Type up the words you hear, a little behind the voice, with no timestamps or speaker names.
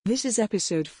This is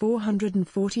episode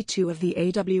 442 of the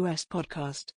AWS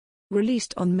podcast,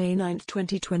 released on May 9,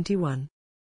 2021.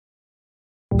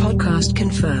 Podcast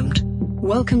confirmed.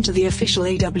 Welcome to the official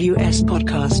AWS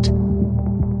podcast.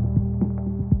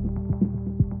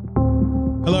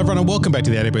 Hello everyone and welcome back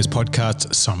to the AWS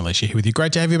podcast. Simon Elisha here with you.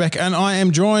 Great to have you back. And I am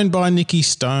joined by Nikki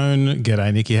Stone.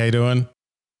 G'day Nikki, how you doing?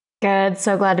 Good.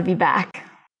 So glad to be back.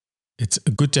 It's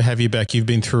good to have you back. You've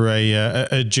been through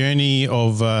a journey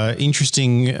of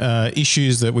interesting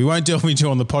issues that we won't delve into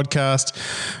on the podcast.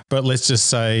 But let's just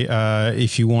say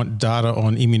if you want data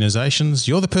on immunizations,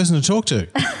 you're the person to talk to.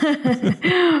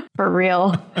 For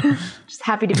real. Just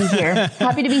happy to be here.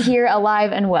 Happy to be here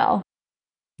alive and well.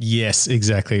 Yes,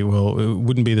 exactly. Well, it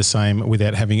wouldn't be the same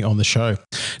without having you on the show.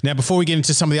 Now, before we get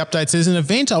into some of the updates, there's an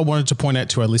event I wanted to point out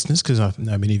to our listeners because I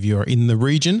know many of you are in the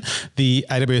region. The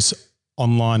AWS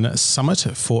Online Summit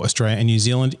for Australia and New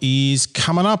Zealand is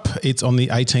coming up. It's on the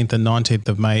 18th and 19th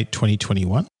of May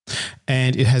 2021.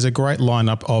 And it has a great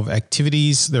lineup of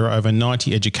activities. There are over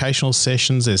 90 educational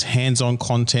sessions. There's hands-on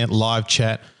content, live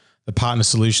chat, the Partner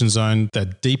Solution Zone, the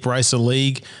Deep Racer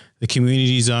League, the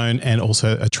Community Zone, and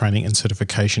also a training and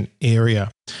certification area.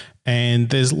 And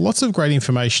there's lots of great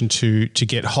information to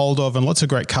get hold of and lots of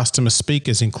great customer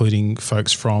speakers, including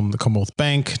folks from the Commonwealth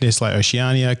Bank, Nestle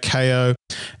Oceania, KO,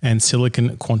 and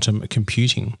Silicon Quantum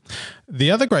Computing.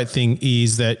 The other great thing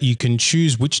is that you can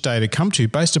choose which day to come to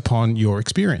based upon your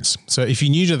experience. So if you're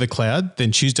new to the cloud,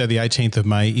 then Tuesday the 18th of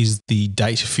May is the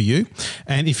date for you.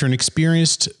 And if you're an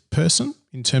experienced person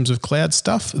in terms of cloud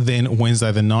stuff, then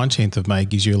Wednesday the 19th of May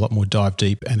gives you a lot more dive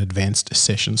deep and advanced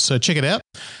sessions. So check it out,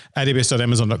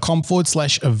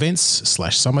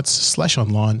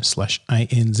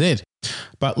 aws.amazon.com/events/summits/online/ANZ.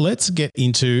 But let's get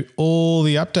into all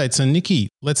the updates. And Nikki,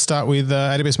 let's start with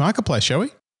AWS Marketplace, shall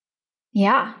we?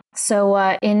 Yeah. So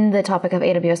in the topic of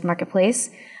AWS Marketplace,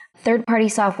 third-party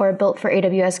software built for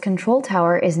AWS Control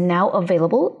Tower is now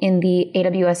available in the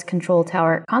AWS Control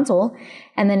Tower console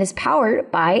and then is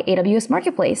powered by AWS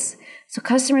Marketplace. So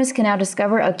customers can now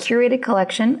discover a curated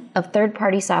collection of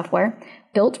third-party software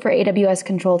built for AWS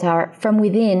Control Tower from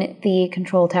within the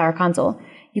Control Tower console.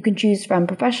 You can choose from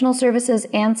professional services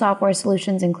and software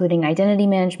solutions, including identity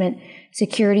management,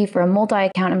 security for a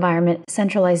multi-account environment,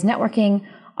 centralized networking,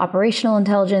 operational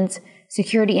intelligence,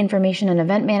 security information and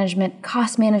event management,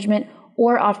 cost management,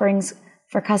 or offerings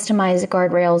for customized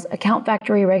guardrails, account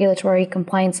factory, regulatory,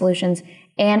 compliance solutions,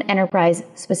 and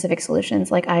enterprise-specific solutions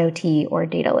like IoT or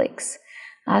data lakes.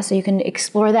 So you can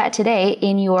explore that today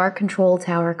in your Control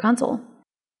Tower console.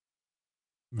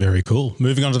 Very cool.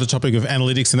 Moving on to the topic of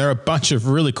analytics, and there are a bunch of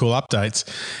really cool updates.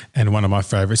 And one of my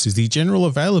favorites is the general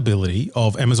availability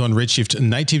of Amazon Redshift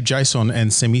native JSON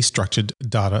and semi-structured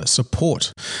data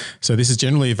support. So this is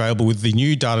generally available with the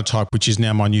new data type, which is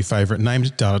now my new favorite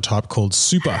named data type called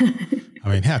Super. I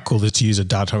mean, how cool is it to use a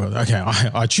data? Okay,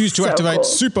 I choose to activate cool.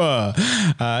 Super.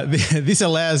 This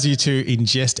allows you to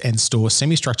ingest and store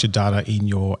semi-structured data in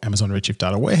your Amazon Redshift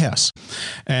data warehouse.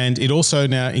 And it also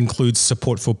now includes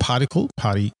support for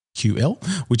PartyQL,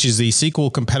 which is the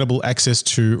SQL-compatible access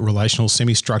to relational,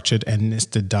 semi-structured and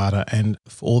nested data. And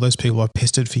for all those people I've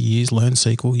pestered for years, learn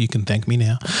SQL, you can thank me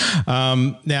now.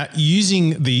 Now,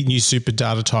 using the new Super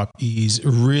data type is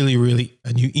really, really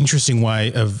a new interesting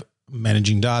way of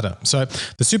managing data. So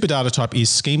the Super data type is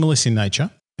schemaless in nature.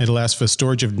 It allows for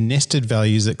storage of nested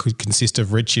values that could consist of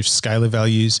Redshift scalar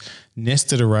values,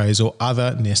 nested arrays, or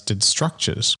other nested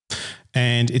structures.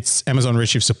 And Amazon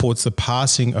Redshift supports the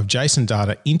passing of JSON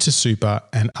data into Super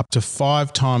and up to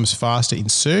 5 times faster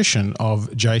insertion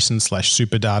of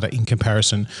JSON/Super data in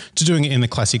comparison to doing it in the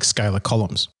classic scalar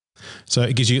columns. So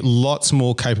it gives you lots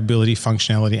more capability,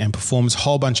 functionality, and performs a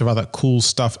whole bunch of other cool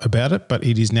stuff about it, but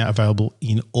it is now available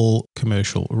in all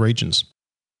commercial regions.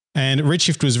 And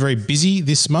Redshift was very busy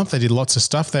this month. They did lots of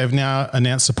stuff. They have now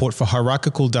announced support for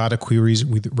hierarchical data queries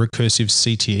with recursive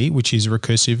CTE, which is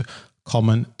recursive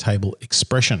common table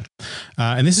expression.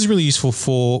 And this is really useful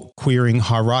for querying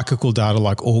hierarchical data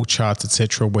like org charts,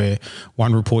 etc., where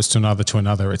one reports to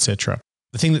another, etc.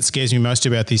 The thing that scares me most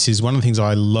about this is one of the things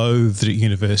I loathed at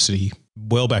university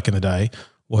well back in the day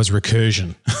was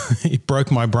recursion. It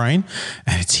broke my brain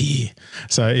and it's here.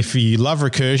 So if you love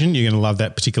recursion, you're going to love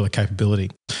that particular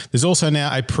capability. There's also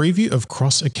now a preview of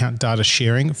cross-account data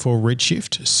sharing for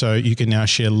Redshift. So you can now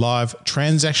share live,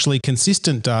 transactionally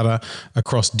consistent data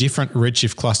across different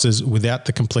Redshift clusters without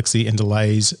the complexity and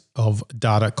delays of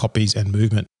data copies and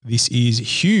movement. This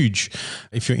is huge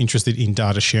if you're interested in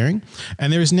data sharing.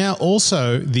 And there is now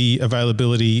also the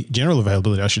general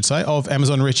availability, I should say, of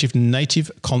Amazon Redshift native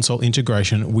console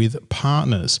integration with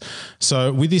partners.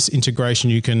 So with this integration,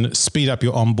 you can speed up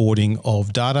your onboarding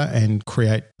of data and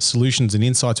create solutions and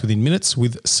insights within minutes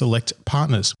with select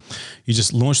partners. You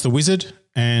just launch the wizard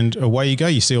and away you go.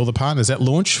 You see all the partners at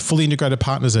launch. Fully integrated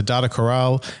partners are Data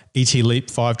Corral, ET Leap,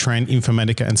 Fivetrain,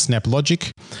 Informatica, and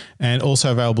SnapLogic. And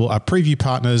also available are preview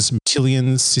partners,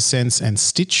 Matillion, Sysense, and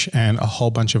Stitch, and a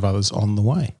whole bunch of others on the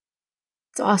way.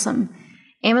 It's awesome.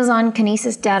 Amazon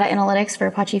Kinesis Data Analytics for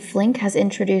Apache Flink has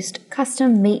introduced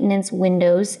custom maintenance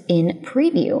windows in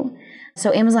preview.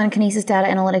 So Amazon Kinesis Data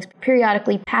Analytics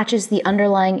periodically patches the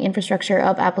underlying infrastructure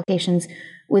of applications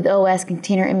with OS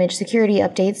container image security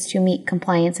updates to meet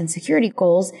compliance and security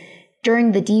goals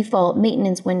during the default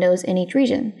maintenance windows in each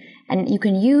region. And you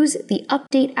can use the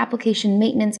update application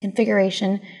maintenance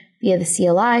configuration via the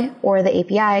CLI or the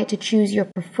API to choose your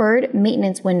preferred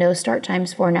maintenance window start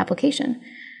times for an application.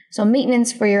 So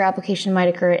maintenance for your application might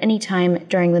occur at any time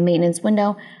during the maintenance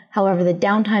window. However, the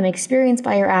downtime experienced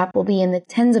by your app will be in the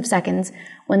tens of seconds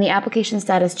when the application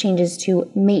status changes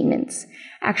to maintenance.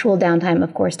 Actual downtime,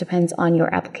 of course, depends on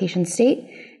your application state,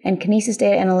 and Kinesis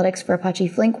Data Analytics for Apache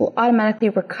Flink will automatically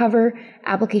recover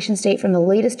application state from the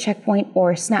latest checkpoint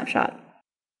or snapshot.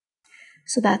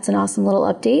 So that's an awesome little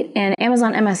update, and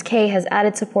Amazon MSK has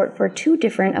added support for 2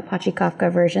 different Apache Kafka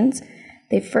versions.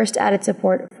 They've first added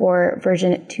support for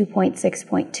version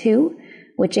 2.6.2,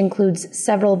 which includes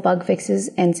several bug fixes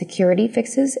and security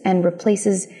fixes and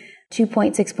replaces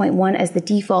 2.6.1 as the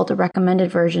default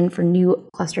recommended version for new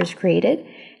clusters created.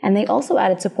 And they also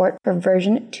added support for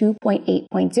version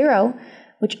 2.8.0,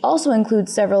 which also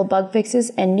includes several bug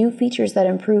fixes and new features that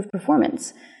improve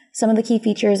performance. Some of the key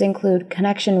features include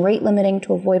connection rate limiting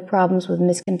to avoid problems with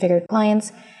misconfigured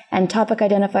clients, and topic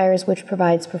identifiers, which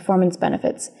provides performance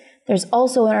benefits. There's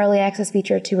also an early access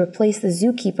feature to replace the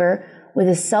Zookeeper with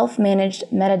a self-managed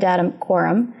metadata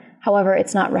quorum. However,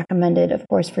 it's not recommended, of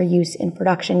course, for use in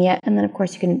production yet. And then, of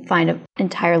course, you can find an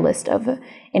entire list of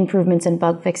improvements and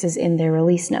bug fixes in their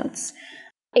release notes.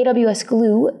 AWS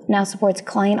Glue now supports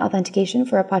client authentication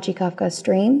for Apache Kafka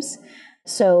streams.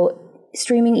 So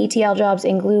streaming ETL jobs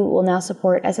in Glue will now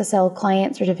support SSL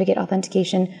client certificate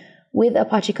authentication with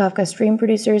Apache Kafka stream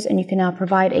producers, and you can now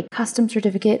provide a custom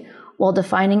certificate while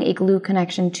defining a Glue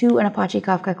connection to an Apache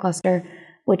Kafka cluster,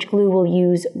 which Glue will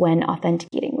use when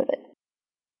authenticating with it.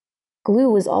 Glue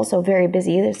was also very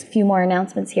busy. There's a few more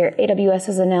announcements here. AWS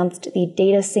has announced the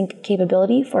data sync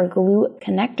capability for Glue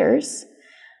connectors.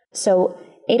 So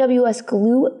AWS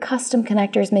Glue custom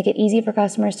connectors make it easy for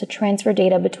customers to transfer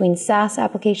data between SaaS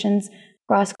applications,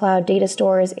 cross-cloud data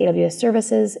stores, AWS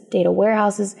services, data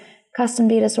warehouses, custom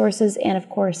data sources, and of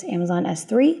course, Amazon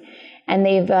S3. And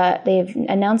they've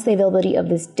announced the availability of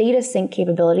this data sync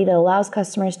capability that allows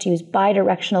customers to use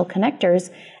bi-directional connectors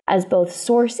as both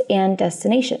source and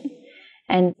destination.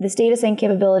 And this data sync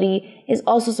capability is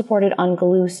also supported on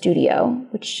Glue Studio,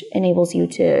 which enables you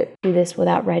to do this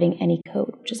without writing any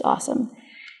code, which is awesome.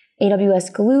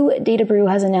 AWS Glue Data Brew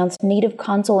has announced native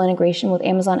console integration with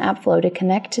Amazon AppFlow to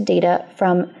connect to data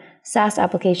from SaaS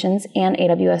applications and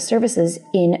AWS services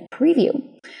in preview.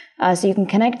 So you can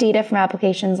connect data from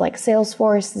applications like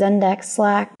Salesforce, Zendesk,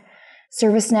 Slack,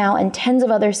 ServiceNow, and tens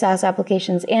of other SaaS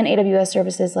applications and AWS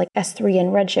services like S3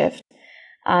 and Redshift.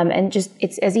 And just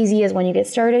it's as easy as when you get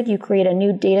started, you create a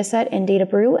new data set in Data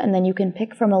Brew, and then you can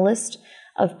pick from a list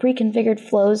of pre-configured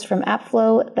flows from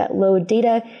AppFlow that load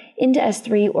data into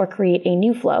S3 or create a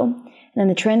new flow. And then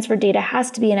the transferred data has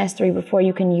to be in S3 before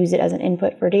you can use it as an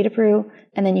input for Data Brew.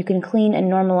 And then you can clean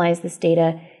and normalize this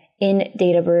data in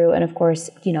Data Brew, and of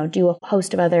course, do a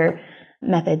host of other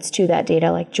methods to that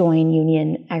data like join,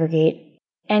 union, aggregate,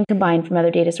 and combine from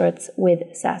other data sorts with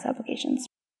SaaS applications.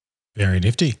 Very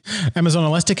nifty. Amazon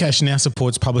Elasticache now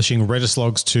supports publishing Redis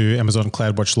logs to Amazon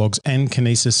CloudWatch logs and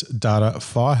Kinesis Data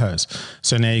Firehose.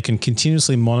 So now you can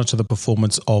continuously monitor the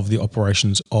performance of the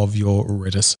operations of your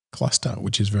Redis cluster,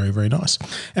 which is very, very nice.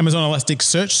 Amazon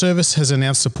Elasticsearch Service has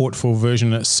announced support for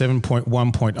version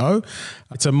 7.1.0.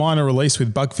 It's a minor release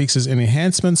with bug fixes and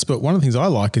enhancements, but one of the things I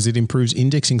like is it improves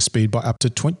indexing speed by up to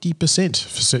 20%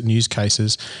 for certain use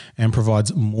cases and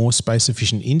provides more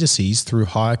space-efficient indices through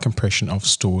higher compression of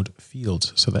stored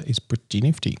fields. So that is pretty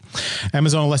nifty.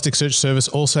 Amazon Elasticsearch Service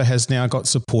also has now got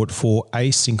support for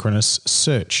asynchronous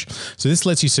search. So this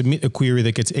lets you submit a query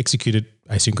that gets executed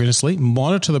asynchronously,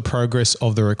 monitor the progress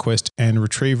of the request, and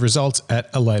retrieve results at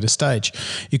a later stage.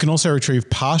 You can also retrieve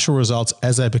partial results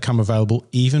as they become available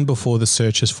even before the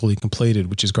search is fully completed,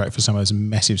 which is great for some of those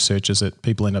massive searches that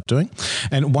people end up doing.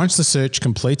 And once the search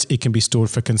completes, it can be stored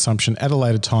for consumption at a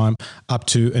later time up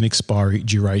to an expiry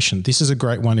duration. This is a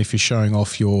great one if you're showing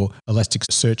off your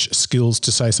Elasticsearch skills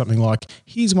to say something like,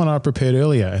 here's one I prepared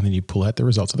earlier, and then you pull out the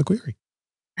results of the query.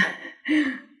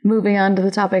 Moving on to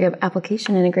the topic of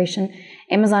application integration,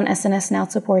 Amazon SNS now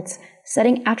supports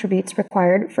setting attributes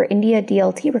required for India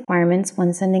DLT requirements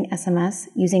when sending SMS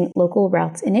using local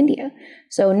routes in India.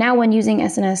 So now when using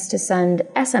SNS to send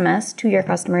SMS to your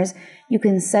customers, you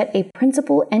can set a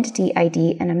principal entity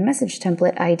ID and a message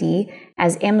template ID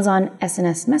as Amazon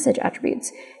SNS message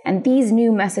attributes. And these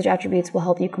new message attributes will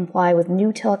help you comply with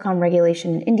new telecom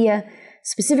regulation in India,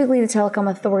 specifically the Telecom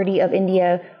Authority of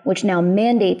India, which now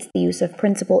mandates the use of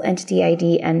principal entity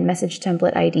ID and message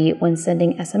template ID when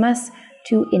sending SMS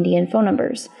to Indian phone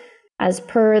numbers. As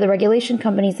per the regulation,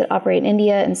 companies that operate in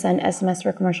India and send SMS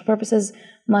for commercial purposes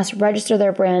must register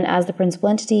their brand as the principal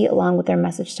entity along with their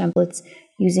message templates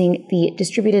using the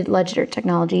distributed ledger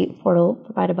technology portal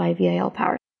provided by VIL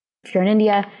Power. If you're in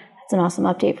India, that's an awesome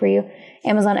update for you.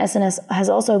 Amazon SNS has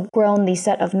also grown the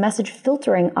set of message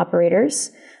filtering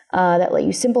operators that let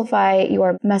you simplify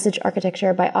your message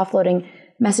architecture by offloading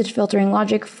message filtering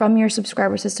logic from your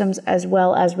subscriber systems as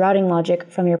well as routing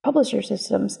logic from your publisher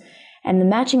systems. And the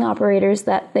matching operators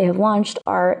that they have launched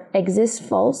are exist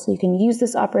false. So you can use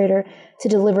this operator to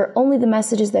deliver only the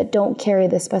messages that don't carry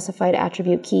the specified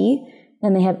attribute key.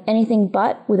 Then they have anything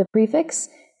but with a prefix.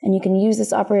 And you can use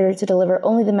this operator to deliver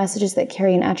only the messages that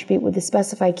carry an attribute with the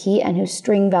specified key and whose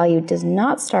string value does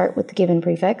not start with the given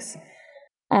prefix.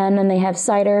 And then they have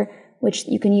CIDR, which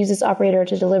you can use this operator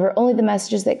to deliver only the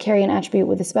messages that carry an attribute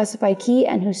with a specified key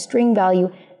and whose string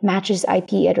value matches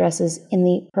IP addresses in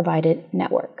the provided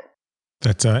network.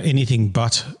 That anything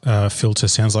but filter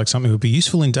sounds like something that would be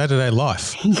useful in day-to-day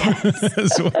life. Yes.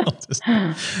 As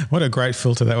well. What a great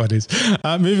filter that one is.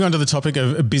 Moving on to the topic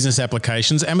of business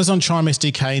applications, Amazon Chime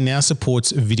SDK now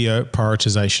supports video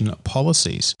prioritization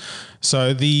policies.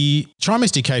 So the Chime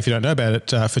SDK, if you don't know about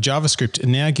it, for JavaScript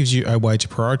now gives you a way to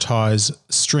prioritize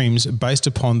streams based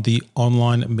upon the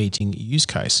online meeting use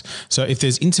case. So if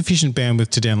there's insufficient bandwidth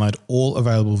to download all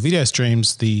available video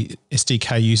streams, the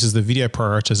SDK uses the video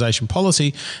prioritization policy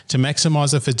to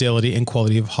maximize the fidelity and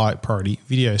quality of high priority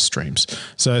video streams.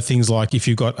 So things like if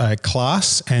you've got a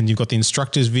class and you've got the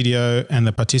instructor's video and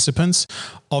the participants,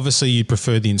 obviously you'd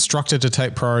prefer the instructor to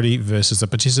take priority versus the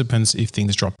participants if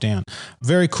things drop down.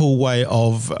 Very cool way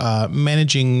of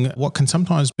managing what can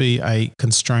sometimes be a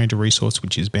constrained resource,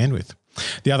 which is bandwidth.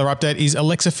 The other update is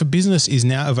Alexa for Business is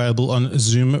now available on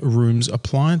Zoom Rooms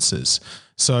appliances.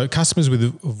 So customers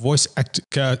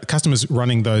customers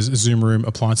running those Zoom Room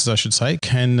appliances, I should say,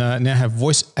 can now have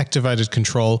voice-activated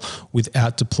control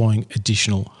without deploying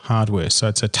additional hardware. So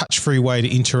it's a touch-free way to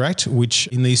interact, which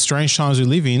in these strange times we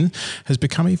live in has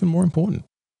become even more important.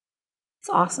 It's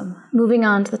awesome. Moving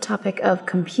on to the topic of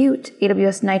compute,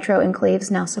 AWS Nitro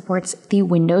Enclaves now supports the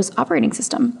Windows operating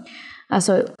system.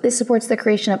 So this supports the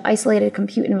creation of isolated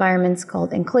compute environments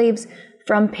called enclaves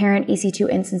from parent EC2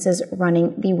 instances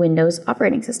running the Windows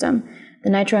operating system. The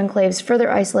Nitro Enclaves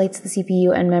further isolates the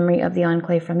CPU and memory of the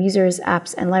enclave from users,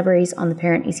 apps, and libraries on the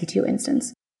parent EC2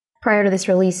 instance. Prior to this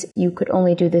release, you could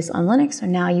only do this on Linux, so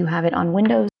now you have it on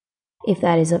Windows. If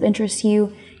that is of interest to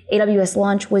you, AWS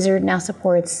Launch Wizard now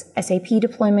supports SAP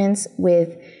deployments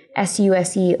with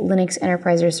SUSE Linux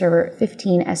Enterprise Server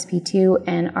 15 SP2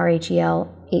 and RHEL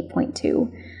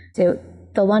 8.2. So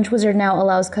the Launch Wizard now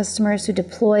allows customers to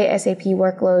deploy SAP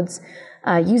workloads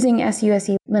using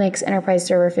SUSE Linux Enterprise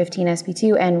Server 15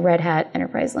 SP2 and Red Hat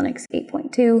Enterprise Linux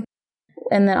 8.2.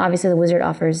 And then obviously the wizard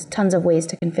offers tons of ways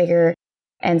to configure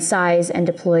and size and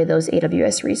deploy those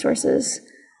AWS resources.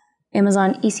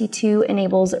 Amazon EC2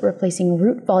 enables replacing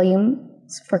root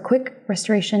volumes for quick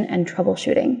restoration and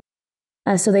troubleshooting.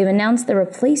 So they've announced the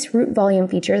Replace Root Volume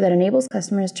feature that enables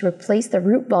customers to replace the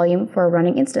root volume for a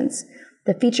running instance.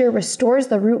 The feature restores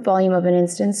the root volume of an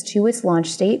instance to its launch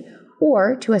state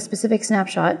or to a specific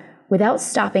snapshot without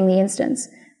stopping the instance,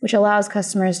 which allows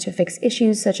customers to fix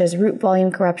issues such as root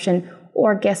volume corruption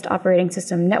or guest operating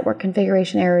system network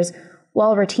configuration errors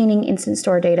while retaining instant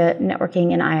store data,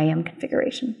 networking, and IAM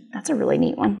configuration. That's a really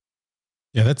neat one.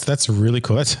 Yeah, that's really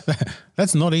cool.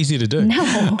 That's not easy to do.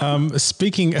 No.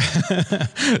 Speaking of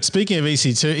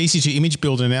EC2, EC2 Image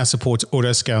Builder now supports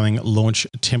auto-scaling launch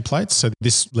templates. So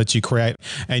this lets you create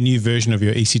a new version of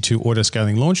your EC2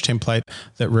 auto-scaling launch template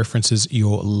that references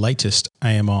your latest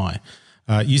AMI.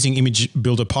 Using Image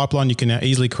Builder Pipeline, you can now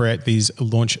easily create these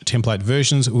launch template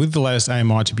versions with the latest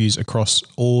AMI attributes across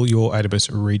all your AWS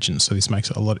regions. So this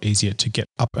makes it a lot easier to get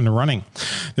up and running.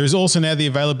 There is also now the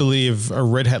availability of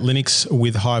Red Hat Linux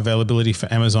with high availability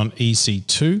for Amazon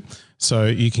EC2. So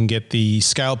you can get the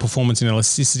scale, performance, and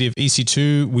elasticity of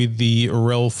EC2 with the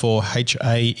RHEL for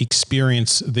HA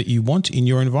experience that you want in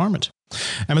your environment.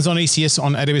 Amazon ECS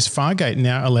on AWS Fargate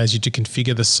now allows you to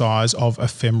configure the size of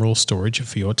ephemeral storage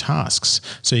for your tasks.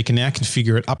 So you can now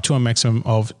configure it up to a maximum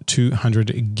of 200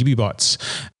 gigabytes.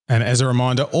 And as a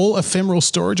reminder, all ephemeral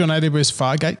storage on AWS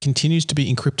Fargate continues to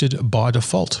be encrypted by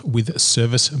default with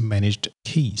service-managed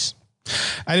keys.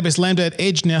 AWS Lambda at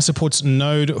Edge now supports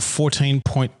Node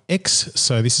 14.x.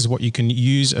 So this is what you can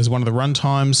use as one of the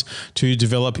runtimes to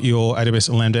develop your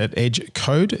AWS Lambda at Edge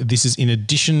code. This is in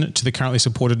addition to the currently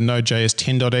supported Node.js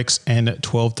 10.x and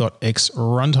 12.x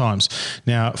runtimes.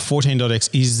 Now,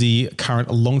 14.x is the current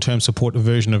long-term support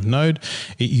version of Node.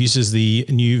 It uses the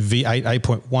new V8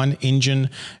 8.1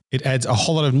 engine. It adds a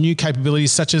whole lot of new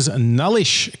capabilities such as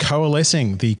nullish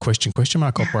coalescing, the question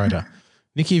mark operator.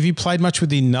 Nikki, have you played much with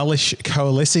the nullish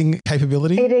coalescing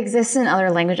capability? It exists in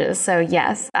other languages. So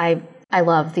yes, I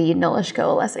love the nullish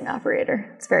coalescing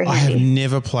operator. It's very handy. I have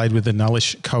never played with the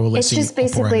nullish coalescing operator. It's just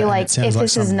basically like if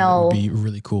this is null, that would be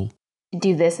really cool.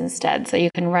 Do this instead. So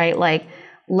you can write like,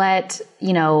 let,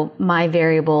 my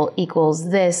variable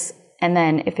equals this. And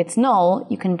then if it's null,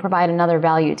 you can provide another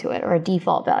value to it or a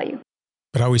default value.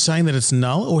 But are we saying that it's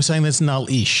null or are we saying that it's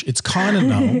null-ish? It's kind of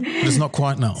null, but it's not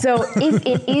quite null. So if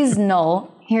it is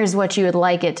null, here's what you would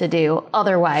like it to do.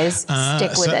 Otherwise,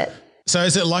 stick with it. So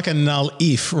is it like a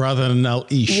null-if rather than a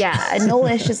null-ish? Yeah, a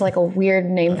null-ish is like a weird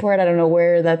name for it. I don't know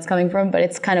where that's coming from, but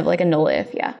it's kind of like a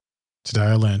null-if, yeah. Today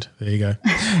I learned. There you go.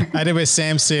 AWS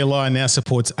SAM CLI now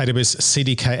supports AWS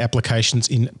CDK applications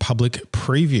in public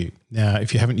preview. Now,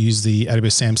 if you haven't used the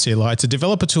AWS SAM CLI, it's a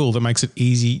developer tool that makes it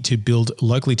easy to build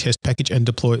locally test, package, and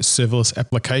deploy serverless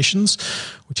applications,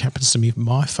 which happens to be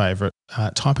my favorite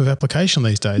type of application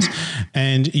these days.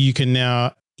 And you can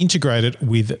now integrate it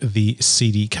with the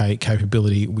CDK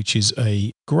capability, which is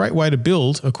a great way to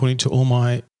build, according to all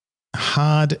my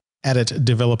hard at it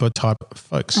developer type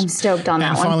folks. I'm stoked on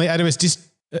that one. And finally, AWS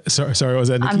sorry, what was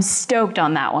that, Nikki? I'm stoked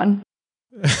on that one.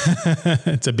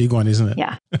 It's a big one, isn't it?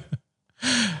 Yeah.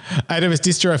 AWS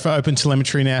Distro for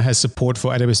OpenTelemetry now has support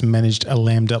for AWS Managed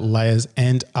Lambda layers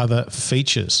and other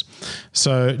features.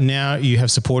 So now you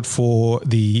have support for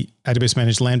the AWS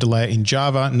Managed Lambda layer in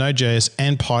Java, Node.js,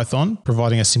 and Python,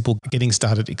 providing a simple getting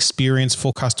started experience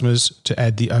for customers to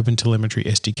add the OpenTelemetry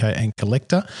SDK and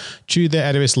collector to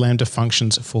their AWS Lambda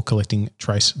functions for collecting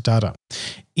trace data.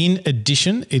 In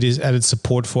addition, it has added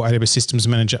support for AWS Systems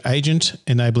Manager Agent,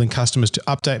 enabling customers to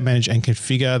update, manage, and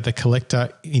configure the collector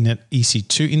in an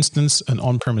EC2 instance, an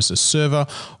on-premises server,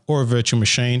 or a virtual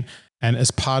machine. And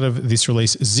as part of this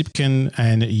release, Zipkin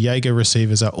and Jaeger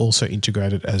receivers are also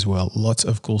integrated as well. Lots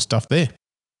of cool stuff there.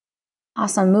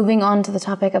 Awesome. Moving on to the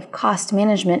topic of cost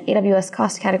management, AWS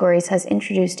Cost Categories has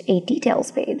introduced a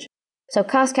details page. So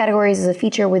Cost Categories is a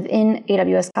feature within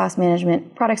AWS Cost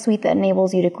Management product suite that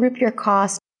enables you to group your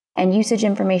cost and usage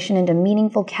information into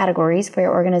meaningful categories for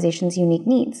your organization's unique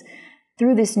needs.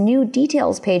 Through this new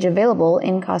details page available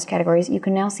in Cost Categories, you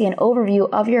can now see an overview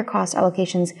of your cost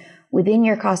allocations within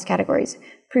your cost categories.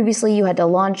 Previously, you had to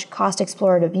launch Cost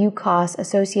Explorer to view costs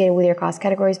associated with your cost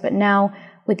categories, but now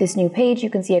with this new page, you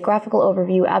can see a graphical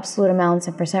overview, absolute amounts,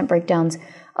 and percent breakdowns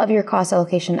of your cost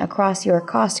allocation across your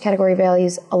cost category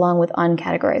values along with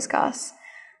uncategorized costs.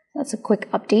 That's a quick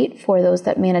update for those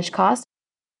that manage costs.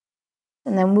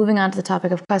 And then moving on to the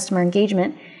topic of customer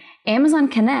engagement, Amazon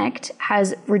Connect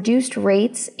has reduced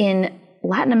rates in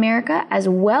Latin America as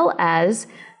well as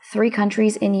 3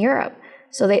 countries in Europe.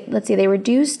 So they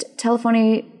reduced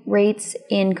telephony rates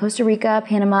in Costa Rica,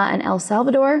 Panama, and El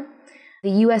Salvador, the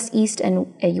US East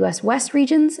and US West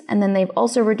regions, and then they've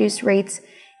also reduced rates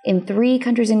in 3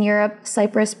 countries in Europe,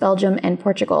 Cyprus, Belgium, and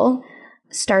Portugal.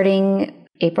 Starting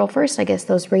April 1st, I guess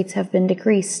those rates have been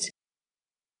decreased.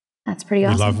 That's pretty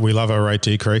awesome. We love our rate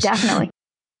decrease. Definitely.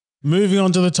 Moving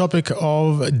on to the topic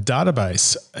of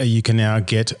database, you can now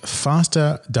get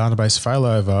faster database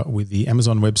failover with the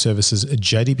Amazon Web Services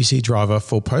JDBC driver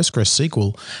for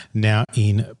PostgreSQL now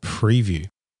in preview.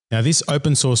 Now, this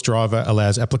open source driver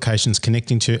allows applications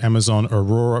connecting to Amazon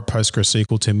Aurora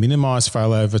PostgreSQL to minimize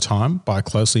failover time by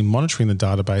closely monitoring the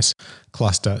database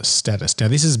cluster status. Now,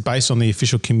 this is based on the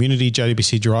official community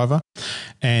JDBC driver,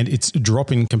 and it's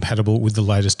drop-in compatible with the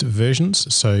latest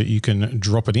versions. So you can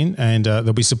drop it in, and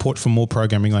there'll be support for more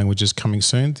programming languages coming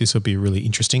soon. This will be really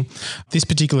interesting. This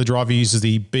particular driver uses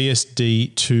the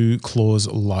BSD2 clause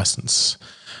license.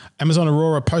 Amazon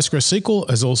Aurora PostgreSQL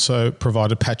has also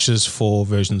provided patches for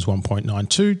versions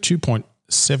 1.92, 2.72,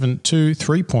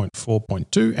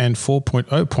 3.4.2, and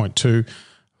 4.0.2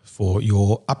 for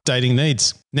your updating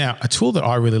needs. Now, a tool that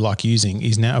I really like using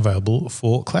is now available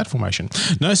for CloudFormation.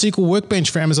 NoSQL Workbench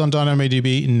for Amazon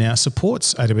DynamoDB now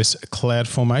supports AWS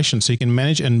CloudFormation, so you can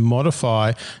manage and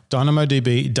modify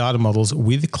DynamoDB data models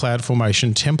with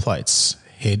CloudFormation templates.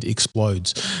 Head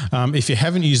explodes. If you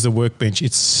haven't used the Workbench,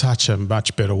 it's such a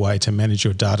much better way to manage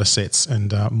your data sets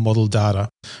and model data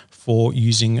for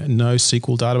using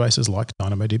NoSQL databases like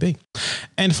DynamoDB.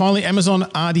 And finally, Amazon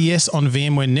RDS on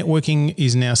VMware networking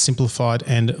is now simplified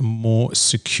and more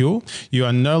secure. You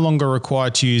are no longer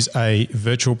required to use a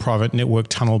virtual private network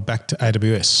tunnel back to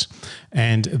AWS.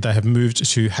 And they have moved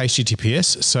to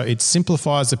HTTPS, so it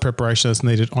simplifies the preparation that's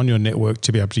needed on your network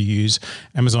to be able to use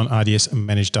Amazon RDS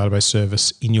Managed Database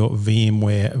Service in your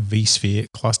VMware vSphere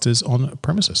clusters on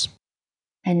premises.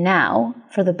 And now,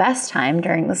 for the best time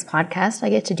during this podcast, I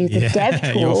get to do the dev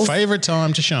tools. Your favorite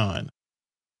time to shine.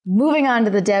 Moving on to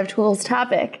the dev tools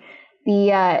topic, the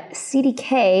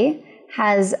CDK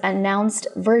has announced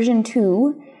version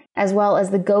 2 as well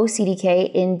as the Go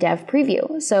CDK in dev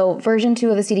preview. So version 2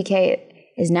 of the CDK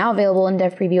is now available in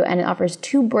dev preview, and it offers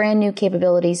 2 brand new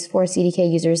capabilities for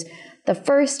CDK users. The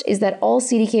first is that all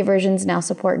CDK versions now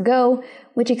support Go,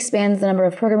 which expands the number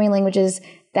of programming languages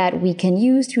that we can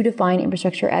use to define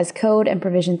infrastructure as code and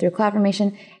provision through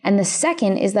CloudFormation. And the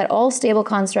second is that all stable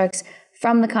constructs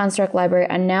from the construct library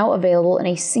are now available in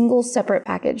a single separate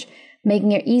package,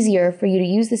 making it easier for you to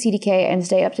use the CDK and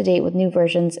stay up to date with new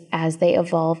versions as they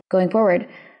evolve going forward.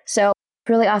 So it's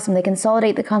really awesome. They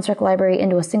consolidate the construct library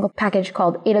into a single package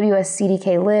called AWS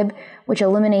CDK lib, which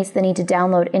eliminates the need to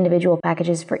download individual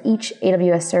packages for each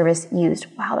AWS service used.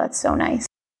 Wow, that's so nice.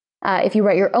 If you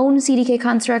write your own CDK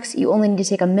constructs, you only need to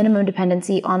take a minimum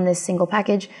dependency on this single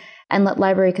package and let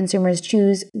library consumers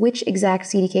choose which exact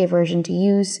CDK version to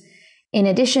use. In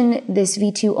addition, this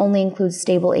v2 only includes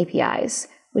stable APIs,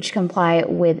 which comply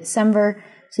with Semver,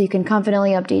 so you can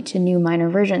confidently update to new minor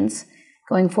versions.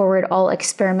 Going forward, all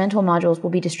experimental modules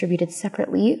will be distributed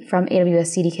separately from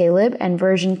AWS CDK lib and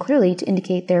versioned clearly to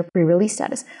indicate their pre-release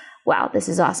status. Wow, this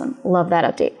is awesome. Love that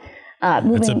update.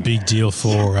 It's a big deal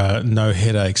for no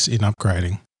headaches in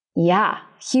upgrading. Yeah,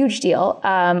 huge deal.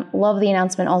 Love the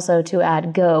announcement also to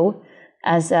add Go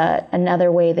as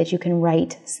another way that you can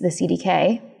write the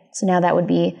CDK. So now that would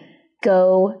be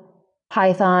Go,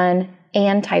 Python,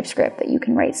 and TypeScript that you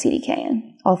can write CDK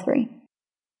in, all 3,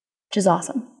 which is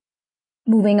awesome.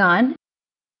 Moving on,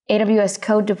 AWS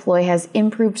Code Deploy has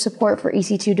improved support for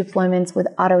EC2 deployments with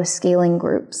auto-scaling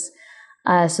groups.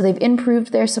 So they've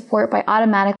improved their support by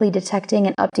automatically detecting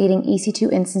and updating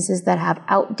EC2 instances that have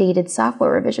outdated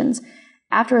software revisions.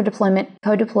 After a deployment,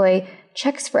 Code Deploy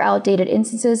checks for outdated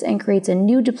instances and creates a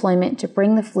new deployment to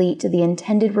bring the fleet to the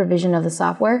intended revision of the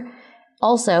software.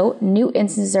 Also, new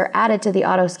instances are added to the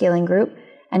auto-scaling group,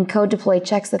 and Code Deploy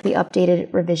checks that the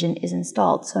updated revision is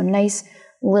installed. So nice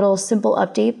little simple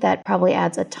update that probably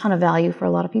adds a ton of value for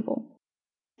a lot of people.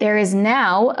 There is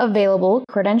now available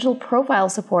credential profile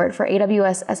support for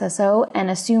AWS SSO and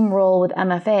assume role with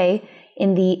MFA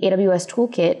in the AWS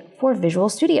Toolkit for Visual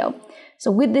Studio. So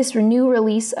with this new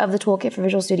release of the Toolkit for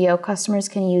Visual Studio, customers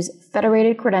can use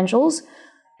federated credentials,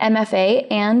 MFA,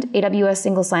 and AWS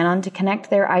single sign-on to connect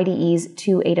their IDEs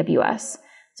to AWS.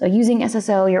 So using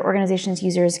SSO, your organization's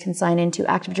users can sign into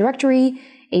Active Directory,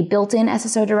 a built-in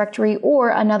SSO directory, or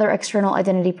another external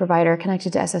identity provider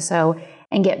connected to SSO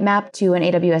and get mapped to an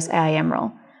AWS IAM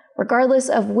role. Regardless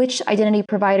of which identity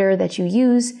provider that you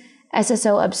use,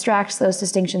 SSO abstracts those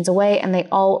distinctions away and they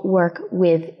all work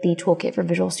with the Toolkit for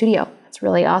Visual Studio. That's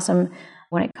really awesome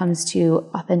when it comes to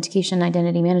authentication and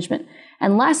identity management.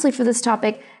 And lastly for this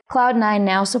topic, Cloud9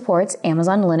 now supports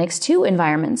Amazon Linux 2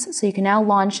 environments. So you can now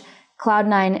launch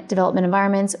Cloud9 development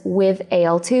environments with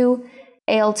AL2.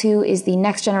 AL2 is the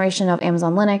next generation of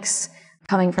Amazon Linux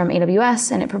coming from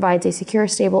AWS, and it provides a secure,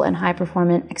 stable, and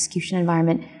high-performance execution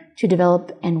environment to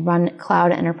develop and run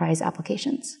cloud enterprise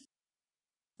applications.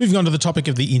 Moving on to the topic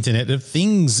of the Internet of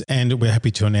Things, and we're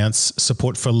happy to announce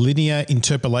support for linear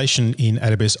interpolation in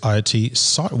AWS IoT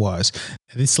Sitewise.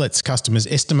 This lets customers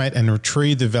estimate and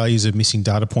retrieve the values of missing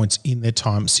data points in their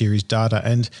time series data.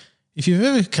 And if you've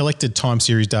ever collected time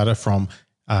series data from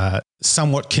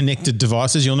somewhat connected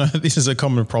devices, you'll know that this is a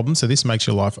common problem. So this makes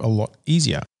your life a lot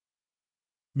easier.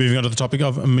 Moving on to the topic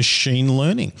of machine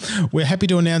learning. We're happy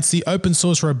to announce the open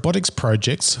source robotics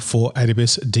projects for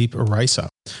AWS Deep Racer.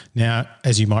 Now,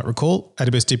 as you might recall,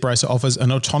 AWS Deep Racer offers an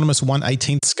autonomous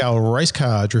 1/18th scale race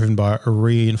car driven by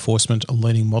reinforcement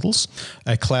learning models,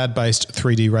 a cloud-based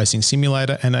 3D racing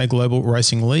simulator, and a global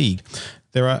racing league.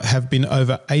 There have been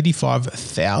over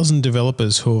 85,000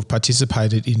 developers who have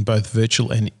participated in both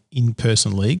virtual and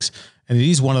in-person leagues, and it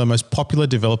is one of the most popular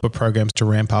developer programs to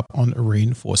ramp up on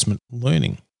reinforcement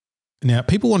learning. Now,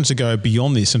 people wanted to go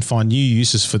beyond this and find new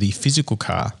uses for the physical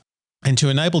car, and to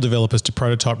enable developers to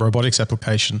prototype robotics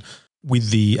application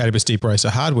with the AWS Deep Racer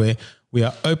hardware, we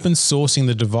are open sourcing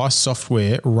the device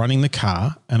software running the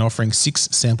car and offering 6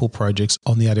 sample projects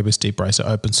on the AWS Deep Racer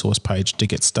open source page to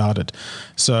get started.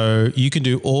 So you can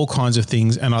do all kinds of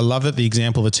things. And I love that the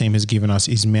example the team has given us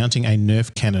is mounting a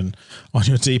Nerf cannon on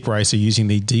your Deep Racer using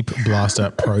the Deep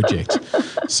Blaster project.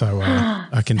 So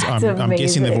I'm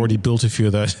guessing they've already built a few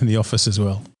of those in the office as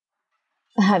well.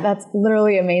 That's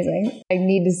literally amazing. I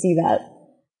need to see that.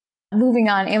 Moving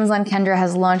on, Amazon Kendra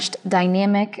has launched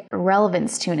dynamic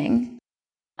relevance tuning.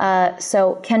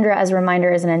 So Kendra, as a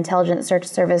reminder, is an intelligent search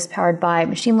service powered by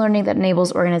machine learning that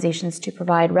enables organizations to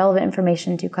provide relevant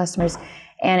information to customers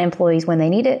and employees when they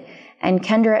need it. And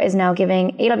Kendra is now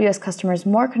giving AWS customers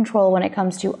more control when it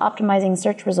comes to optimizing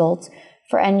search results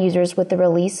for end users with the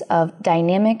release of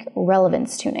dynamic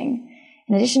relevance tuning.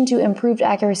 In addition to improved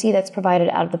accuracy that's provided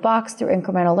out of the box through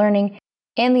incremental learning,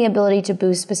 and the ability to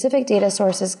boost specific data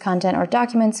sources, content, or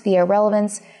documents via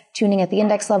relevance tuning at the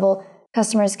index level,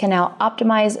 customers can now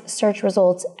optimize search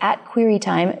results at query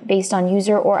time based on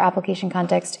user or application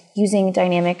context using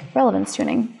dynamic relevance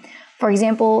tuning. For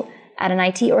example, at an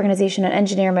IT organization, an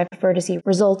engineer might prefer to see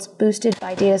results boosted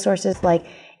by data sources like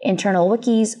internal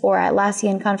wikis or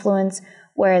Atlassian Confluence,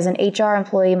 whereas an HR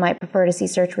employee might prefer to see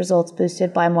search results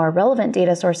boosted by more relevant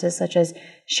data sources such as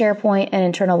SharePoint and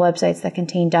internal websites that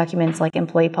contain documents like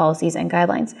employee policies and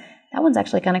guidelines. That one's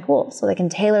actually kind of cool. So they can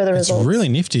tailor the results. It's really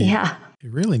nifty. Yeah.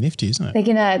 Really nifty, isn't it? They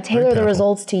can tailor the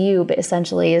results to you, but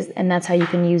essentially, and that's how you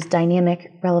can use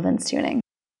dynamic relevance tuning.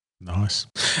 Nice.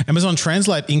 Amazon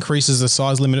Translate increases the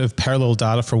size limit of parallel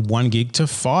data from 1 gig to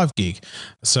 5 gig.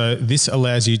 So this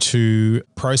allows you to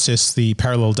process the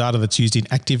parallel data that's used in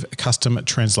Active Custom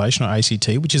Translation, or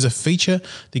ACT, which is a feature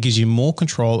that gives you more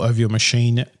control over your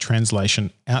machine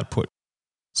translation output.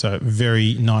 So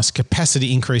very nice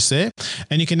capacity increase there.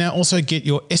 And you can now also get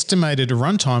your estimated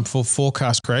runtime for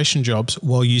forecast creation jobs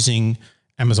while using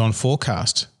Amazon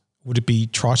Forecast. Would it be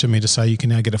trite of me to say you can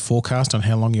now get a forecast on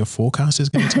how long your forecast is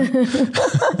going to take?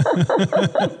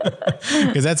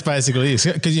 Because that's basically it.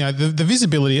 Because the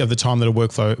visibility of the time that a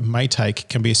workflow may take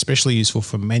can be especially useful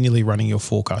for manually running your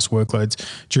forecast workloads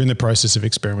during the process of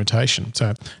experimentation.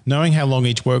 So knowing how long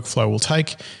each workflow will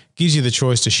take gives you the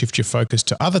choice to shift your focus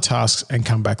to other tasks and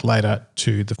come back later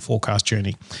to the forecast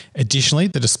journey. Additionally,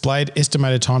 the displayed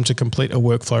estimated time to complete a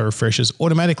workflow refreshes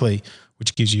automatically,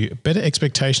 which gives you better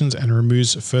expectations and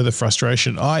removes further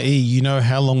frustration, i.e. you know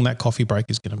how long that coffee break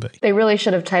is going to be. They really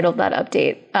should have titled that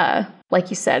update. Like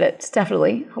you said, it's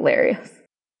definitely hilarious.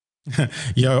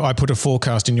 Yo, I put a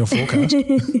forecast in your forecast.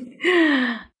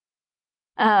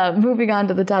 Moving on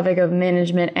to the topic of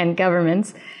management and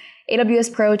governance,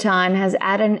 AWS Proton has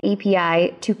added an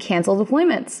API to cancel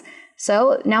deployments.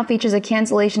 So now features a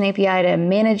cancellation API to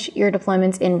manage your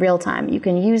deployments in real time. You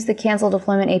can use the cancel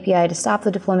deployment API to stop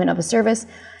the deployment of a service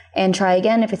and try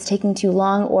again if it's taking too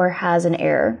long or has an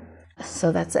error.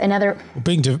 So that's another...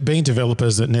 Being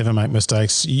developers that never make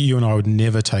mistakes, you and I would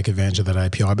never take advantage of that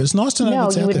API, but it's nice to know it's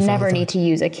out there. No, you would never need to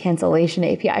use a cancellation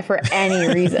API for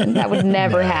any reason. That would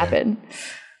never happen.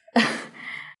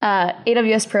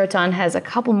 AWS Proton has a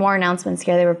couple more announcements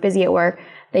here. They were busy at work.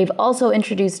 They've also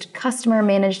introduced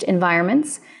customer-managed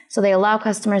environments. So they allow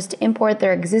customers to import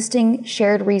their existing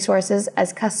shared resources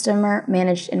as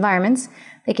customer-managed environments.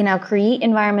 They can now create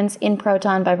environments in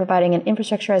Proton by providing an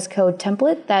infrastructure as code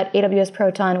template that AWS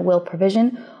Proton will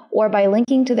provision, or by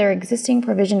linking to their existing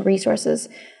provisioned resources,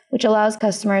 which allows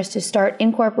customers to start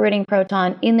incorporating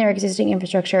Proton in their existing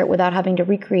infrastructure without having to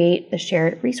recreate the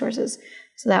shared resources.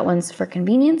 So that one's for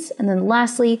convenience. And then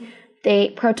lastly,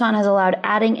 Proton has allowed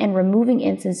adding and removing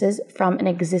instances from an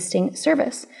existing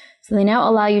service. So they now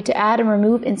allow you to add and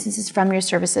remove instances from your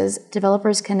services.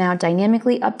 Developers can now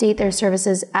dynamically update their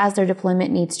services as their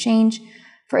deployment needs change.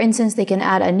 For instance, they can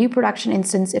add a new production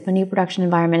instance if a new production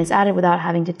environment is added without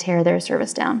having to tear their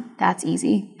service down. That's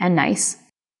easy and nice.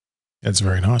 That's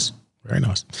very nice. Very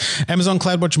nice. Amazon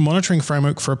CloudWatch monitoring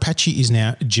framework for Apache is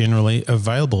now generally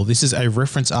available. This is a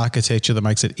reference architecture that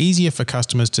makes it easier for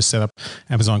customers to set up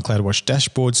Amazon CloudWatch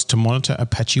dashboards to monitor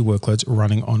Apache workloads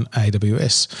running on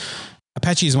AWS.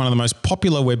 Apache is one of the most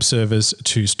popular web servers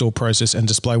to store, process, and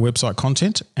display website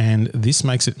content, and this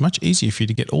makes it much easier for you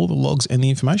to get all the logs and the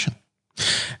information.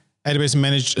 AWS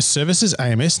Managed Services,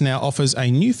 AMS, now offers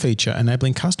a new feature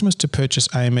enabling customers to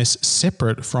purchase AMS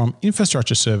separate from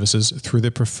infrastructure services through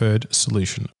their preferred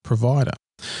solution provider.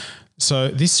 So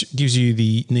this gives you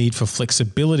the need for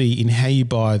flexibility in how you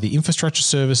buy the infrastructure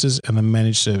services and the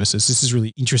managed services. This is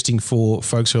really interesting for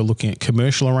folks who are looking at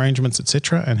commercial arrangements,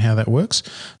 etc., and how that works.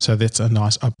 So that's a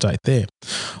nice update there.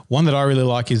 One that I really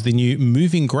like is the new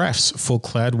moving graphs for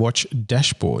CloudWatch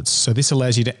dashboards. So this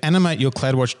allows you to animate your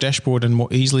CloudWatch dashboard and more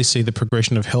easily see the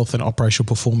progression of health and operational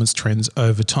performance trends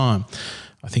over time.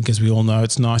 I think, as we all know,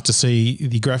 it's nice to see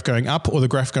the graph going up or the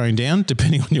graph going down,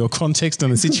 depending on your context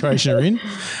and the situation you're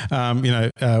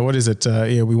in. What is it?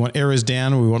 We want errors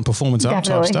down, we want performance up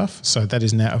type stuff. So that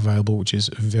is now available, which is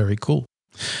very cool.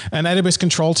 And AWS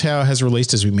Control Tower has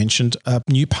released, as we mentioned, a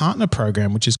new partner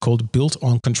program, which is called Built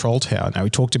on Control Tower. Now, we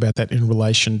talked about that in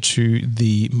relation to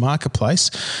the marketplace.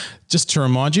 Just to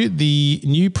remind you, the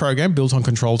new program, Built on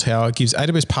Control Tower, gives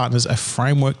AWS partners a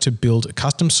framework to build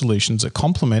custom solutions that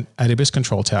complement AWS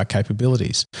Control Tower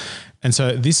capabilities. And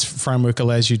so this framework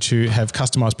allows you to have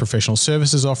customized professional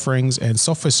services offerings and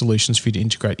software solutions for you to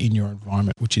integrate in your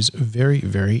environment, which is very,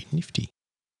 very nifty.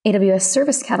 AWS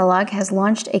Service Catalog has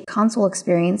launched a console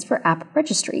experience for App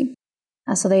Registry.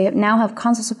 So they now have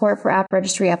console support for App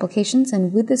Registry applications,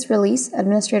 and with this release,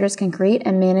 administrators can create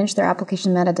and manage their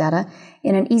application metadata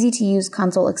in an easy-to-use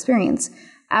console experience.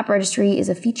 App Registry is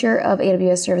a feature of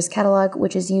AWS Service Catalog,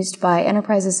 which is used by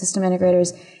enterprises, system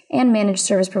integrators, and managed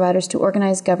service providers to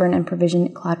organize, govern, and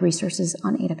provision cloud resources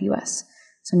on AWS.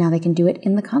 So now they can do it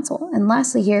in the console. And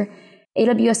lastly here,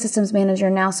 AWS Systems Manager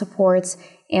now supports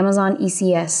Amazon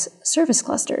ECS service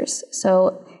clusters.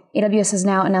 So AWS has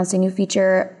now announced a new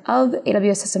feature of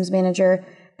AWS Systems Manager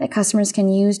that customers can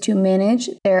use to manage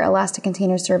their Elastic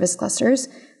Container Service clusters.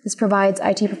 This provides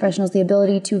IT professionals the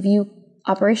ability to view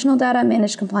operational data,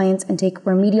 manage compliance, and take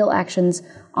remedial actions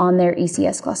on their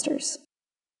ECS clusters.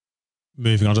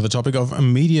 Moving on to the topic of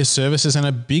media services and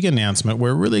a big announcement.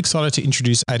 We're really excited to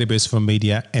introduce AWS for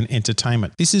Media and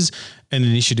Entertainment. This is an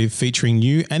initiative featuring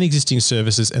new and existing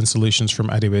services and solutions from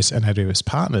AWS and AWS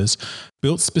partners,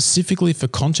 built specifically for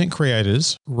content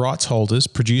creators, rights holders,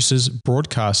 producers,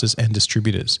 broadcasters, and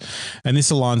distributors. And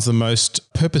this aligns the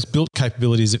most purpose-built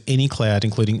capabilities of any cloud,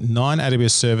 including 9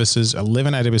 AWS services,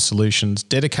 11 AWS solutions,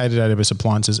 dedicated AWS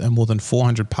appliances, and more than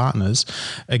 400 partners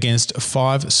against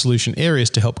 5 solution areas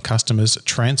to help customers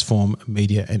transform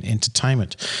media and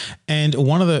entertainment. And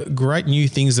one of the great new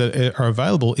things that are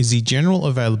available is the general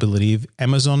availability of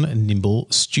Amazon Nimble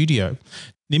Studio.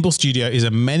 Nimble Studio is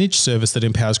a managed service that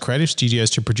empowers creative studios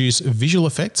to produce visual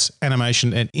effects,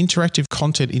 animation, and interactive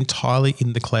content entirely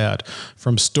in the cloud,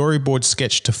 from storyboard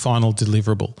sketch to final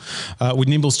deliverable. With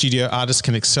Nimble Studio, artists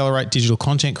can accelerate digital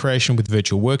content creation with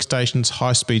virtual workstations,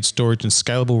 high-speed storage, and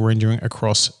scalable rendering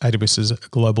across AWS's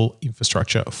global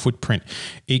infrastructure footprint.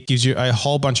 It gives you a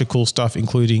whole bunch of cool stuff,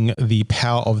 including the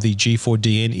power of the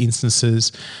G4DN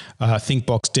instances,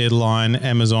 ThinkBox Deadline,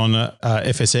 Amazon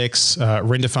FSx,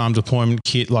 Render Farm Deployment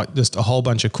Kit, like just a whole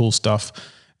bunch of cool stuff.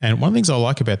 And one of the things I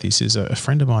like about this is a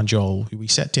friend of mine, Joel, who we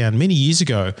sat down many years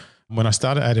ago when I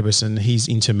started AWS, and he's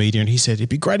into media, and he said, it'd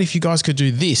be great if you guys could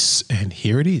do this. And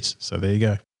here it is. So there you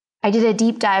go. I did a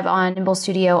deep dive on Nimble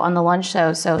Studio on the lunch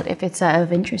show. So if it's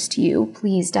of interest to you,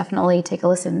 please definitely take a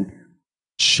listen.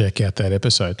 Check out that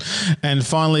episode. And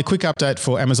finally, a quick update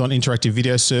for Amazon Interactive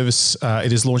Video Service.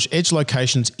 It has launched Edge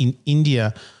locations in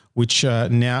India, which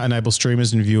now enable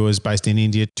streamers and viewers based in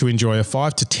India to enjoy a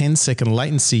 5 to 10 second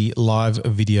latency live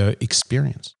video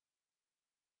experience.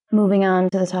 Moving on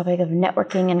to the topic of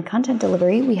networking and content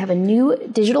delivery, we have a new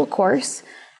digital course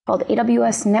called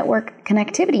AWS Network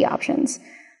Connectivity Options.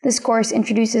 This course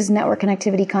introduces network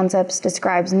connectivity concepts,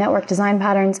 describes network design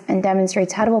patterns, and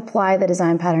demonstrates how to apply the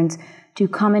design patterns to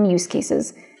common use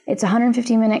cases. It's a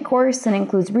 150-minute course that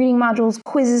includes reading modules,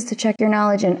 quizzes to check your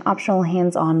knowledge, and optional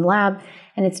hands-on lab.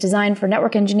 And it's designed for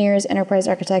network engineers, enterprise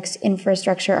architects,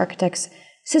 infrastructure architects,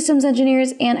 systems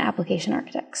engineers, and application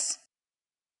architects.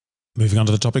 Moving on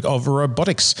to the topic of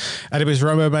robotics. AWS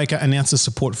RoboMaker announces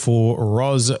support for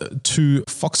ROS 2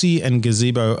 Foxy and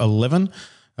Gazebo 11.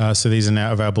 So these are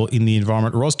now available in the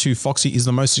environment. ROS 2 Foxy is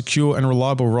the most secure and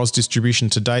reliable ROS distribution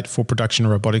to date for production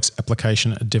robotics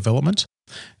application development.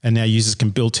 And now users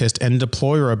can build, test, and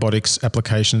deploy robotics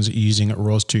applications using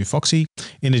ROS2 Foxy,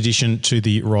 in addition to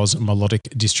the ROS Melodic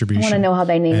distribution. I want to know how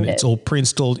they named it. And it's all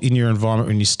pre-installed in your environment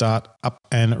when you start up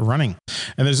and running.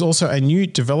 And there's also a new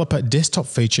developer desktop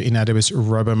feature in AWS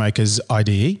RoboMaker's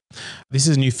IDE. This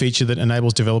is a new feature that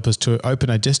enables developers to open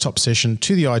a desktop session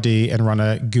to the IDE and run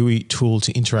a GUI tool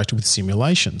to interact with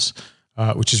simulations.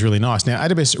 Which is really nice. Now,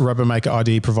 AWS RoboMaker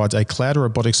IDE provides a cloud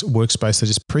robotics workspace that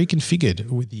is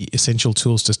pre-configured with the essential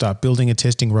tools to start building and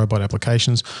testing robot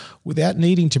applications without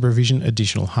needing to provision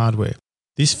additional hardware.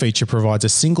 This feature provides a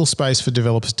single space for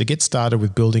developers to get started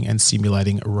with building and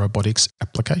simulating robotics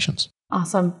applications.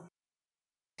 Awesome.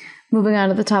 Moving on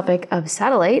to the topic of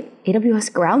satellite,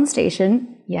 AWS Ground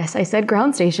Station, yes, I said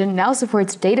Ground Station, now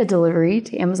supports data delivery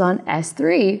to Amazon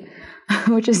S3,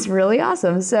 which is really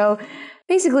awesome. So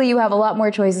basically, you have a lot more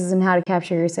choices in how to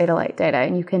capture your satellite data,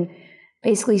 and you can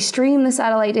basically stream the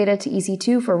satellite data to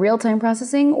EC2 for real-time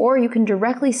processing, or you can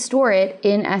directly store it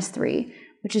in S3,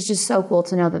 which is just so cool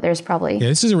to know that there's probably... Yeah,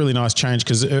 this is a really nice change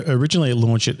because originally at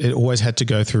launch, it always had to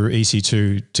go through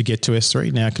EC2 to get to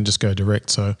S3. Now it can just go direct.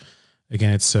 So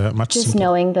again, it's much just simpler.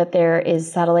 Knowing that there is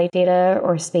satellite data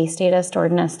or space data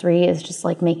stored in S3 is just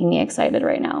like making me excited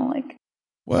right now.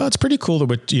 Well, it's pretty cool that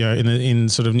we're, in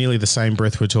sort of nearly the same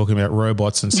breath we're talking about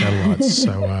robots and satellites.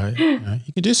 So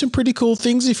you can do some pretty cool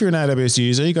things if you're an AWS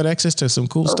user. You got access to some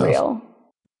cool stuff. Real.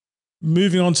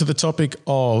 Moving on to the topic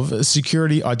of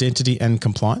security, identity, and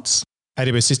compliance.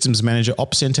 AWS Systems Manager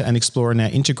Ops Center and Explorer now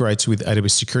integrates with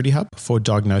AWS Security Hub for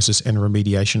diagnosis and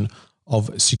remediation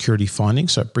of security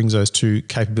findings. So it brings those two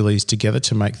capabilities together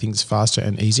to make things faster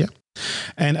and easier.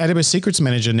 And AWS Secrets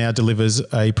Manager now delivers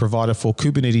a provider for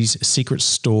Kubernetes Secret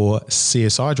Store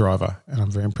CSI driver. And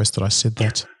I'm very impressed that I said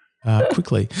that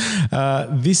quickly.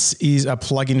 This is a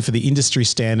plugin for the industry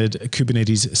standard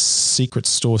Kubernetes Secret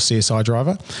Store CSI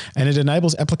driver, and it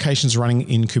enables applications running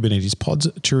in Kubernetes pods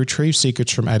to retrieve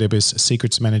secrets from AWS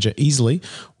Secrets Manager easily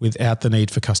without the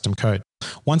need for custom code.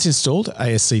 Once installed,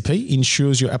 ASCP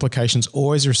ensures your applications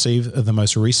always receive the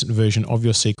most recent version of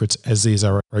your secrets as these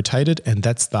are rotated, and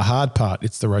that's the hard part.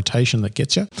 It's the rotation that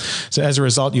gets you. So as a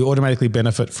result, you automatically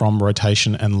benefit from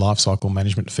rotation and lifecycle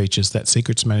management features that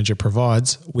Secrets Manager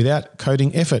provides without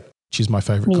coding effort, which is my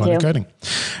favorite kind of coding.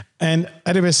 And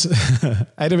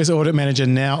AWS Audit Manager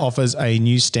now offers a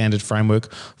new standard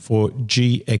framework for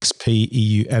GXP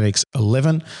EU Annex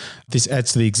 11. This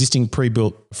adds to the existing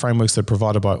pre-built frameworks that are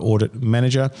provided by Audit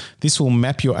Manager. This will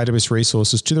map your AWS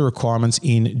resources to the requirements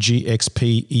in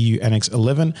GXP EU Annex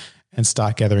 11 and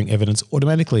start gathering evidence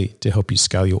automatically to help you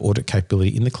scale your audit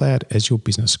capability in the cloud as your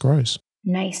business grows.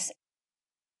 Nice.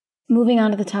 Moving on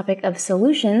to the topic of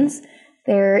solutions,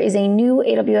 there is a new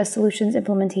AWS Solutions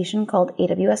implementation called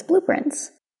AWS Blueprints.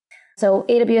 So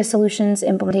AWS Solutions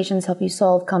implementations help you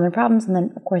solve common problems and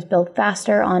then, of course, build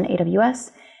faster on AWS.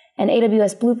 And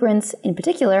AWS Blueprints, in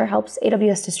particular, helps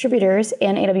AWS distributors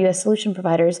and AWS solution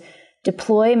providers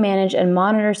deploy, manage, and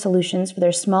monitor solutions for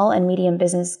their small and medium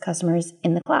business customers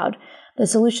in the cloud. The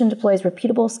solution deploys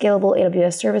repeatable, scalable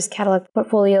AWS service catalog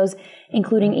portfolios,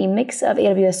 including a mix of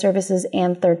AWS services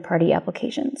and third-party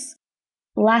applications.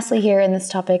 Lastly, here in this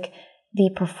topic, the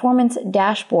performance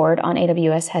dashboard on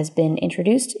AWS has been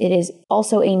introduced. It is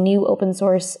also a new open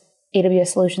source AWS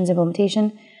Solutions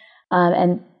implementation.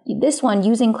 And this one,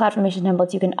 using CloudFormation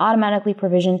templates, you can automatically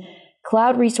provision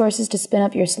cloud resources to spin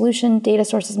up your solution. Data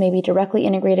sources may be directly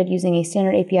integrated using a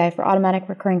standard API for automatic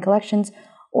recurring collections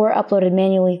or uploaded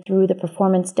manually through the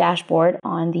performance dashboard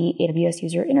on the AWS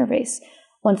user interface.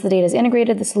 Once the data is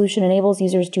integrated, the solution enables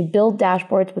users to build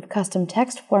dashboards with custom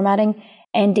text formatting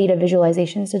and data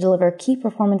visualizations to deliver key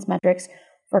performance metrics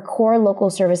for core local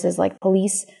services like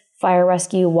police, fire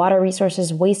rescue, water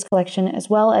resources, waste collection, as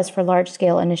well as for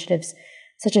large-scale initiatives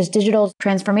such as digital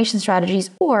transformation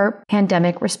strategies or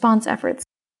pandemic response efforts.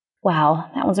 Wow,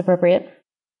 that one's appropriate.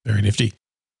 Very nifty.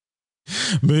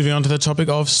 Moving on to the topic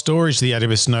of storage, the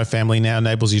AWS Snow family now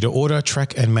enables you to order,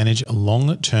 track, and manage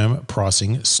long-term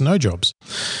pricing snow jobs.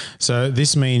 So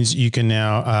this means you can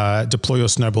now deploy your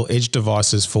Snowball Edge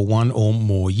devices for 1 or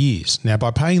more years. Now, by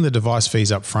paying the device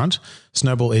fees up front,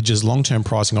 Snowball Edge's long-term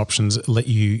pricing options let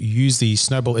you use the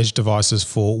Snowball Edge devices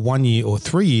for 1 year or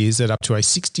 3 years at up to a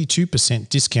 62%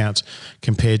 discount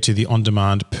compared to the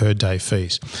on-demand per-day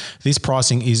fees. This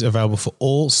pricing is available for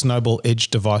all Snowball Edge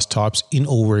device types in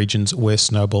all regions where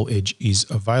Snowball Edge is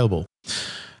available.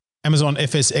 Amazon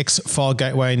FSx File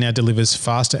Gateway now delivers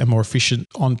faster and more efficient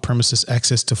on-premises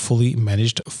access to fully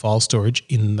managed file storage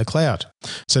in the cloud.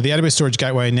 So the AWS Storage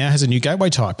Gateway now has a new gateway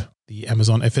type, the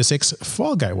Amazon FSx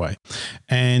file gateway.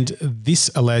 And this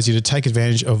allows you to take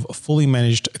advantage of fully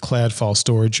managed cloud file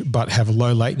storage, but have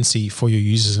low latency for your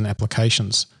users and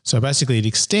applications. So basically it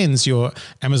extends your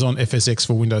Amazon FSx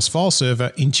for Windows file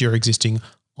server into your existing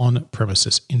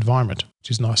on-premises environment,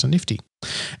 which is nice and nifty.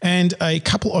 And a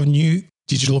couple of new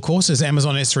digital courses,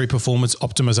 Amazon S3 Performance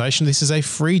Optimization. This is a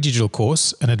free digital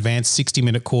course. An advanced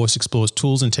 60-minute course explores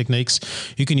tools and techniques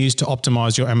you can use to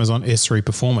optimize your Amazon S3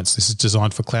 performance. This is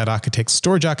designed for cloud architects,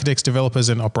 storage architects, developers,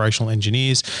 and operational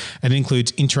engineers. And it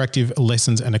includes interactive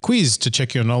lessons and a quiz to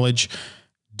check your knowledge.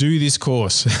 Do this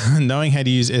course. Knowing how to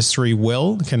use S3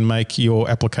 well can make your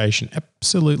application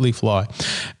absolutely fly.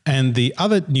 And the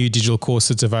other new digital course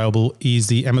that's available is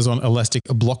the Amazon Elastic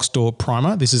Block Store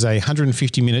Primer. This is a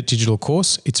 150-minute digital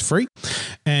course. It's free,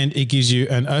 and it gives you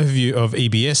an overview of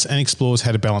EBS and explores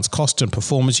how to balance cost and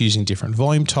performance using different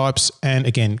volume types. And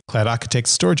again, cloud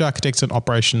architects, storage architects, and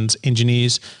operations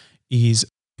engineers is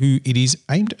who it is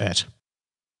aimed at.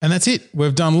 And that's it.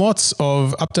 We've done lots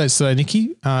of updates today,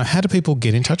 Nikki. How do people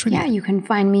get in touch with you? Yeah, you can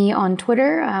find me on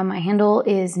Twitter. My handle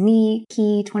is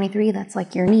key23. That's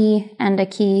like your knee and a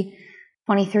key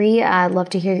 23. I'd love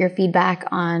to hear your feedback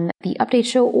on the update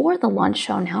show or the launch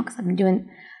show now, because I've been doing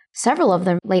several of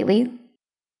them lately.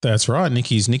 That's right.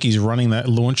 Nikki's running that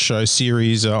launch show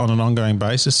series on an ongoing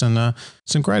basis, and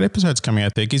some great episodes coming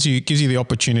out there. Gives you the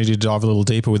opportunity to dive a little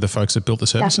deeper with the folks that built the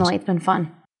services. Definitely. It's been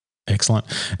fun. Excellent.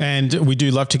 And we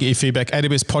do love to get your feedback.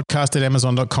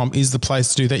 awspodcast@amazon.com is the place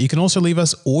to do that. You can also leave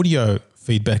us audio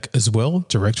feedback as well,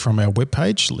 direct from our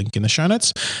webpage, link in the show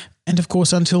notes. And of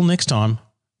course, until next time,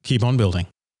 keep on building.